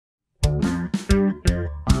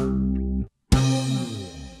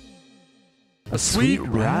A sweet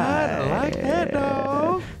ride. I like that,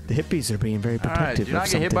 dog. The hippies are being very protective. Do not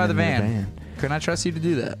get hit by the van. Can I trust you to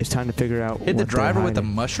do that? It's time to figure out. Hit the driver with the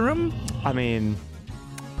mushroom? I mean,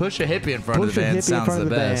 push a hippie in front of the van sounds the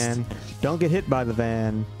best. Don't get hit by the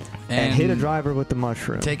van. And hit a driver with the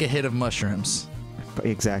mushroom. Take a hit of mushrooms.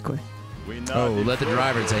 Exactly. Oh, let the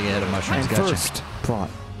driver take a hit of mushrooms. And gotcha. First plot.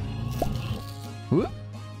 Whoop.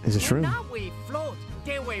 Is a shroom. Now we float,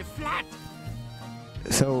 then we flat.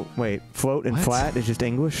 So, wait, float and flat is just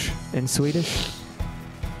English in Swedish?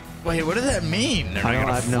 Wait, what does that mean? They're not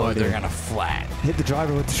gonna have no float, idea. they're gonna flat. Hit the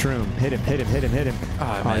driver with the shroom. Hit him, hit him, hit him, hit him.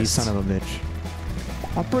 Oh, you son of a bitch.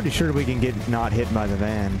 I'm pretty sure we can get not hit by the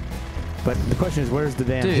van. But the question is, where's the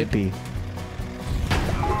damn hippie?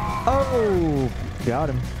 Oh! Got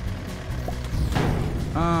him.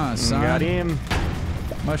 Son. Got him.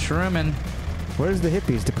 Mushrooming. Where's the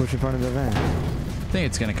hippies to push in front of the van? I think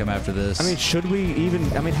it's gonna come after this. I mean, should we even...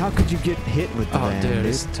 I mean, how could you get hit with the van, dude?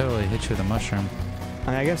 It's totally hit you with a mushroom.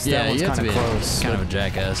 I mean, I guess that one's kind of close. Kind of a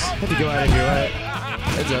jackass. Have to go out of your way.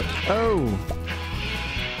 Heads up. Oh!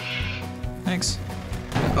 Thanks.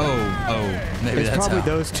 Oh. Maybe that's probably how.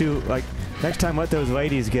 those two, like... Next time, let those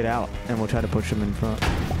ladies get out, and we'll try to push them in front.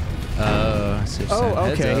 I see what you're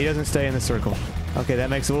saying. Okay. He doesn't stay in the circle. Okay, that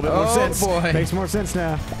makes a little bit more sense. Oh, boy. Makes more sense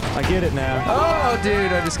now. I get it now. Oh,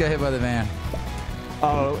 dude, I just got hit by the van.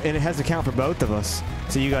 Oh, and it has to count for both of us.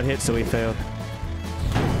 So you got hit, so we failed.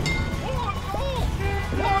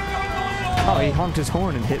 Oh, he honked his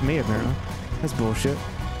horn and hit me, apparently. That's bullshit.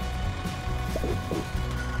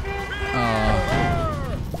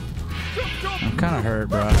 I'm kind of hurt,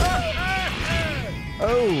 bro.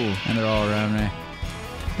 Oh! And they're all around me.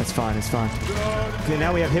 That's fine, it's fine. Okay,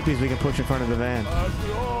 now we have hippies we can push in front of the van.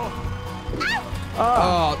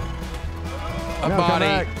 Oh! My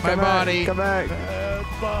body! My body! Come back!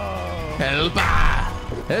 Help!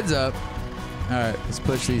 Heads up! Alright, let's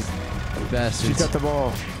push these bastards. She's got the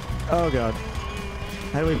ball. Oh, God.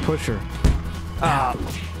 How do we push her?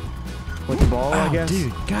 With the ball, I guess?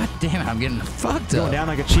 Dude, god damn it, I'm getting fucked Going up. down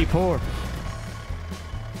like a cheap whore.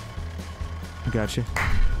 I got you.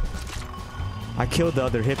 I killed the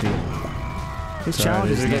other hippie. These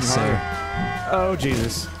challenges are getting harder. Oh,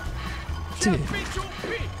 Jesus. Dude.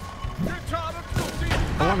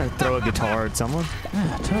 I want to throw a guitar at someone.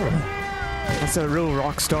 Yeah, totally. That's a real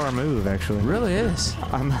rock star move, actually. It really is.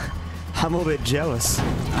 I'm a little bit jealous.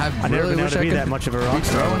 I never really been able wish to I be could that much of a rock be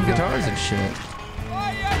star. throwing guitars and shit.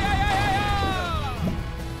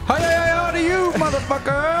 Hi to you,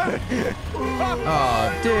 motherfucker!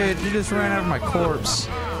 Oh, dude, you just ran over my corpse.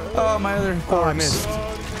 Oh, my other corpse. Oh, I missed.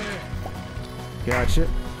 Gotcha.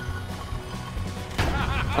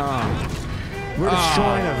 We're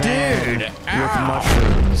destroying a van with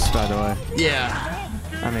mushrooms, by the way. Yeah.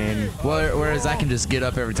 I mean... Whereas I can just get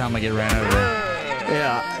up every time I get ran over.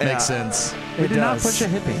 Yeah. Makes sense. We did not push a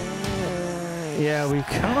hippie. Yeah,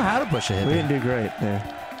 I don't know how to push a hippie. We didn't do great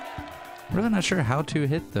there. Really not sure how to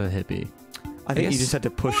hit the hippie. I think you just have to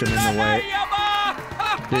push him in the way.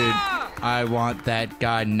 Dude, I want that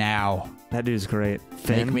guy now. That dude's great.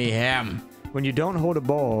 Make me him. When you don't hold a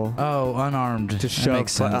ball... Oh, unarmed. To shove... That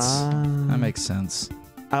makes sense. That makes sense.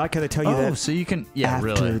 I like how they tell you that. Oh, so you can... Yeah, after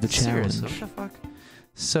really. the challenge. Seriously, what the fuck?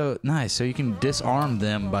 So, nice. So you can disarm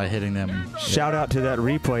them by hitting them. Shout out to that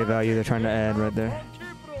replay value they're trying to add right there.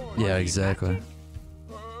 Yeah, exactly.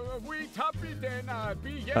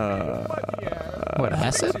 What,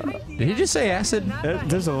 acid? Did he just say acid?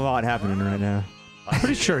 There's a lot happening right now. I'm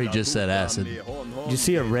pretty sure he just said acid. Did you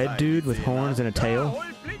see a red dude with horns and a tail?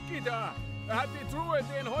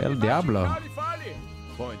 El Diablo.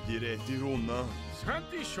 Oh,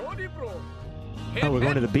 we're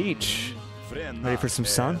going to the beach. Ready for some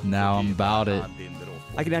sun? Now I'm about it.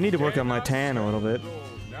 I need to work on my tan a little bit.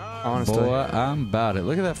 Honestly. Boy, I'm about it.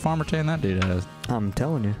 Look at that farmer tan that dude has. I'm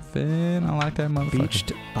telling you. Finn, I like that motherfucker.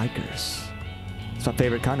 Beached bikers. It's my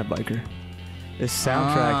favorite kind of biker. This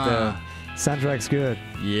soundtrack, though. Soundtrack's good.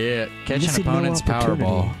 Yeah, catch an opponent's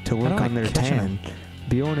Powerball. To work on their tan.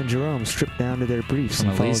 Bjorn and Jerome strip down to their briefs from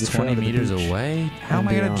and at follow least the trail 20 to the meters beach away. How am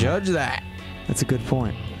I gonna judge that? That's a good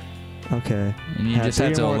point. Okay. And you just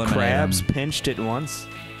have to eliminate crabs them. pinched at once.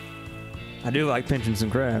 I do like pinching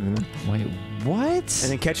some crab. Wait, what?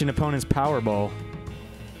 And then catching opponent's Powerball.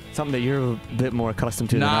 Something that you're a bit more accustomed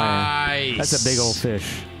to than I am. That's a big old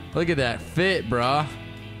fish. Look at that fit, bruh.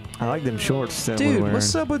 I like them shorts that we're Dude, wearing.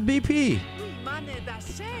 what's up with BP?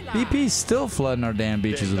 BP's still flooding our damn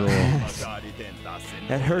beaches with oil.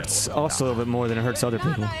 That hurts us a little bit more than it hurts other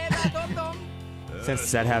people.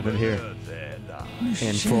 Since that happened here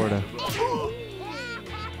in Florida.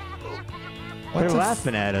 They're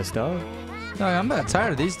laughing at us, dog. No, I'm about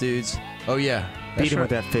tired of these dudes. Oh, yeah. Beat him with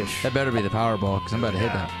that fish. That better be the Powerball, because I'm about to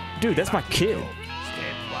hit that. Dude, that's my kid.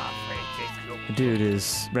 Dude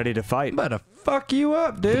is ready to fight. I'm about to fuck you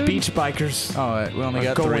up, dude. Beach bikers. Oh, right, we only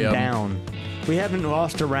got going 3 of them. down. We haven't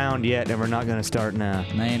lost a round yet, and we're not going to start now.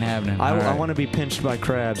 They ain't happening. I want to be pinched by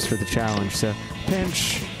crabs for the challenge, so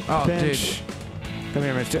pinch. Oh, pinch. dude. Come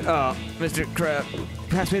here, Mr. Oh, Mr. Crab.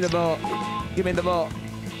 Pass me the ball. Give me the ball.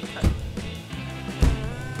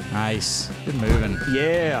 Nice. Good moving.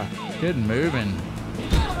 Yeah. Good moving.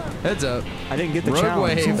 Heads up. I didn't get the Rogue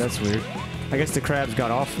challenge. wave. That's weird. I guess the crabs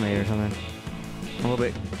got off me or something. A little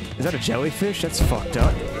bit. Is that a jellyfish? That's fucked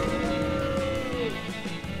up.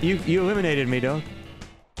 You eliminated me, dog.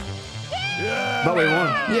 But we won.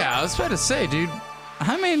 Yeah, I was about to say, dude.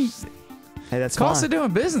 I mean, Hey, that's cost fine. of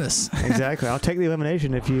doing business. Exactly. I'll take the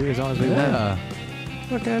elimination if you, as long as we win. Yeah.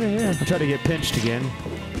 Fuck out of here. I'll try to get pinched again,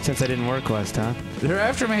 since I didn't work last time. They're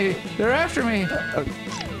after me. They're after me.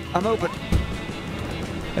 I'm open.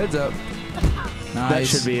 Heads up. Nice. That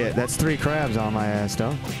should be it. That's 3 crabs on my ass,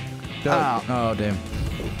 though. Oh, damn.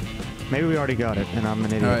 Maybe we already got it, and I'm an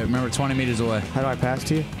idiot. All right, remember 20 meters away. How do I pass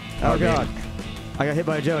to you? Oh, God. I got hit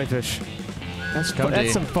by a jellyfish. That's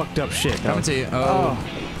some fucked up shit, though. Coming to you. Oh.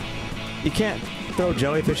 You can't throw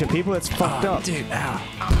jellyfish at people. That's fucked up. Dude, ow.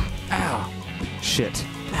 Ow. Shit.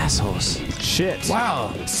 Assholes. Shit.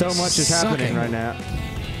 Wow. So much is happening right now.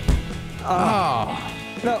 Oh.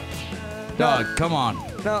 No. Dog, come on.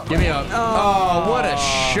 No. Give me up. Oh, what a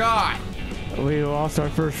shot. We lost our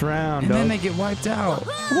first round, And dog. then they get wiped out.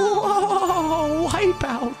 Whoa, wipe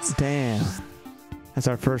out. Damn. That's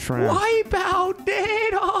our first round. Wipe out,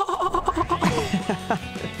 dude. Oh.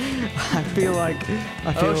 I feel like...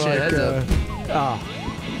 Oh, shit, heads up. Oh.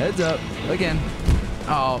 Heads up. Again.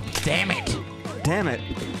 Oh, damn it. Damn it.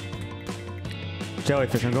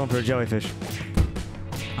 Jellyfish. I'm going for a jellyfish.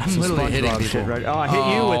 I'm Some literally hitting SpongeBob people. shit right. Oh, I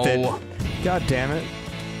hit you with it. God damn it.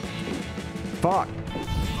 Fuck.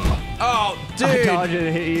 Oh, dude. I dodged it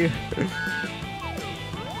and hit you.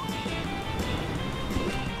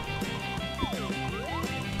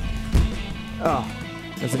 Oh,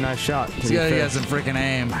 that's a nice shot. He's got some freaking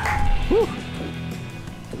aim. Woo.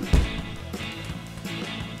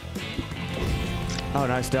 Oh,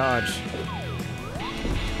 nice dodge.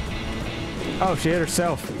 Oh, she hit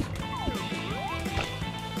herself.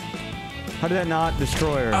 How did that not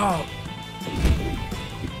destroy her? Oh.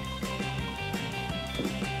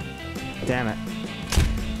 Damn it.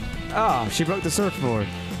 Oh, she broke the surfboard.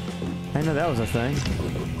 I didn't know that was a thing.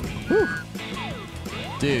 Whew.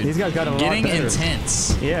 Dude, These guys got a lot getting better.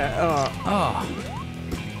 intense. Yeah, Oh.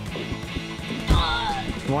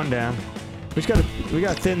 one down. We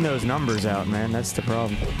gotta thin those numbers out, man. That's the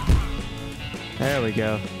problem. There we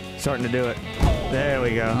go. Starting to do it. There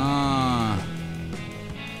we go.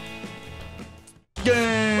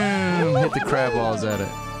 Boom! Hit the crab balls at it.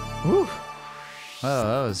 Whew.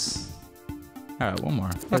 Oh, that was... Alright, one more.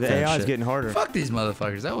 Yeah, Fuck the that AI's shit. getting harder. Fuck these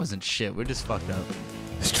motherfuckers. That wasn't shit. We just fucked up.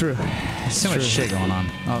 It's true. There's too much shit going on.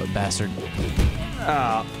 Oh, bastard.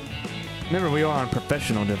 Remember, we are on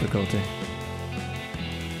professional difficulty.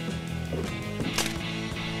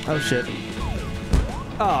 Oh, shit.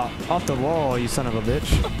 Oh, off the wall, you son of a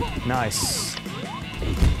bitch. Nice.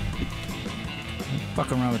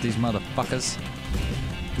 Fucking around with these motherfuckers.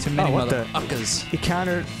 Too many what the- motherfuckers. He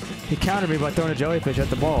countered me by throwing a jellyfish at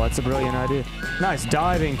the ball. That's a brilliant idea. Nice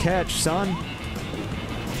diving catch, son.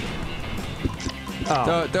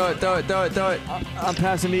 Oh. Do it. I'm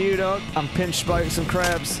passing to you, dog. I'm pinched by some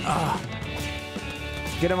crabs.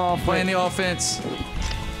 Get him off. Playing the offense.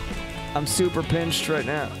 I'm super pinched right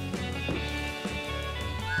now.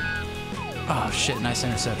 Oh, shit. Nice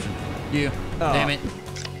interception. You. Oh. Damn it.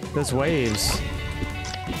 Those waves.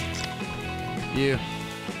 You.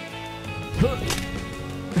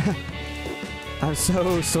 I'm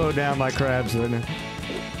so slowed down by crabs right now.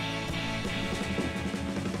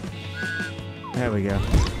 There we go.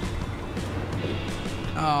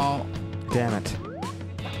 Oh. Damn it.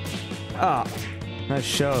 Ah, nice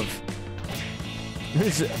shove.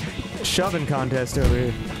 There's a shoving contest over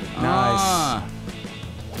here. Nice.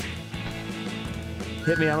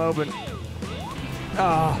 Hit me, I'm open.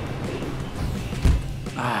 Ah.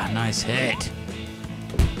 Nice hit.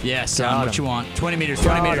 Yeah, son, Got what him. you want? 20 meters,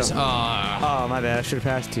 Got 20 meters. him. Oh. Oh, my bad. I should have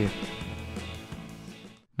passed to you.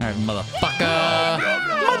 All right, motherfucker.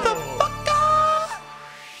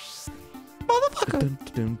 Dun,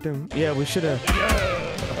 dun, dun. Yeah, we should have.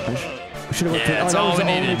 We should have went Yeah, that's that all was we the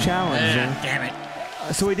only needed. challenge. Yeah, damn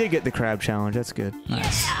it. So we did get the crab challenge. That's good.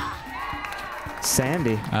 Nice.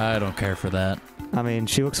 Sandy. I don't care for that. I mean,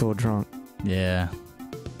 she looks a little drunk. Yeah.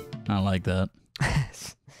 I like that.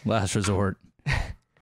 Last resort.